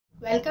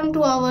Welcome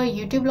to our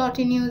YouTube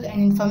lottery news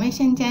and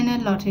information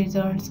channel Lottery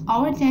Results.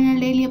 Our channel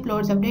daily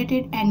uploads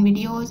updated and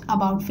videos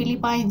about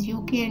Philippines,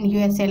 UK and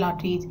USA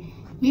lotteries.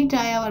 We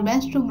try our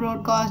best to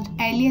broadcast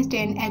earliest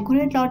and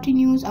accurate lottery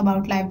news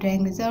about live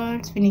drawing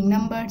results, winning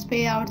numbers,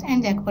 payouts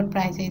and jackpot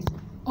prizes.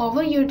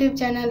 Our YouTube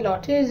channel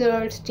Lottery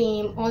Results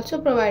team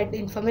also provides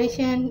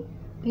information,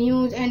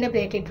 news and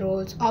updated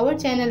rules. Our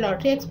channel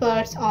Lottery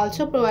Experts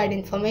also provide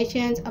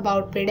information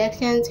about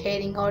predictions,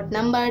 hearing out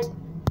numbers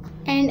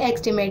and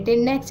estimated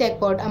next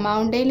jackpot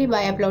amount daily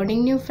by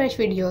uploading new fresh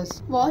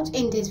videos. Watch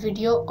in this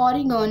video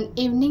Oregon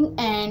evening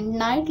and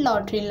night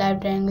lottery live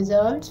drawing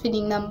results,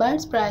 winning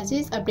numbers,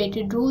 prizes,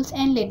 updated rules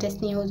and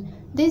latest news.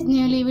 This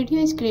newly video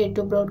is created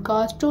to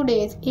broadcast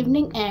today's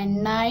evening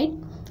and night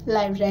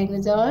live drawing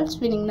results,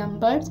 winning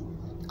numbers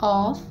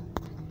of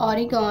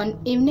Oregon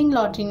evening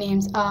lottery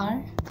names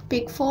are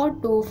Pick 4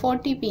 to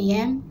 40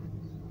 p.m.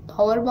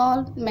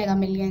 Powerball Mega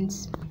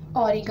Millions.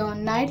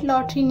 Oregon night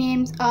lottery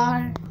names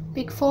are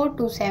Pick 4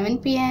 to 7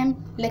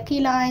 p.m. Lucky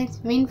Lines,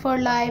 Win for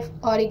Life,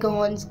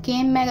 Oregon's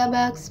Game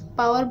Megabucks,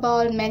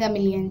 Powerball Mega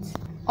Millions.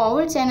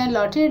 Our channel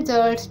Lottery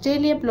Results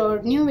daily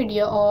upload new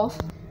video of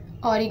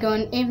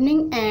Oregon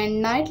evening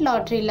and night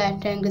lottery live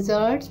drawing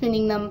results,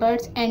 winning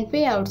numbers and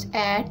payouts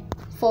at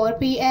 4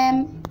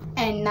 p.m.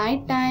 and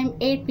night time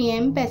 8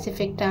 p.m.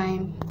 Pacific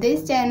time.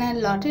 This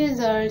channel Lottery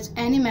Results,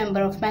 any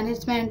member of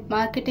management,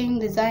 marketing,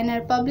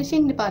 designer,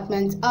 publishing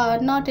departments are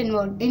not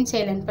involved in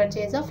sale and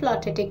purchase of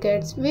lottery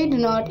tickets. We do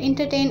not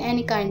entertain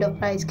any kind of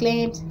price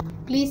claims.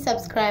 Please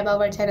subscribe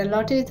our channel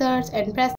Lottery Results and press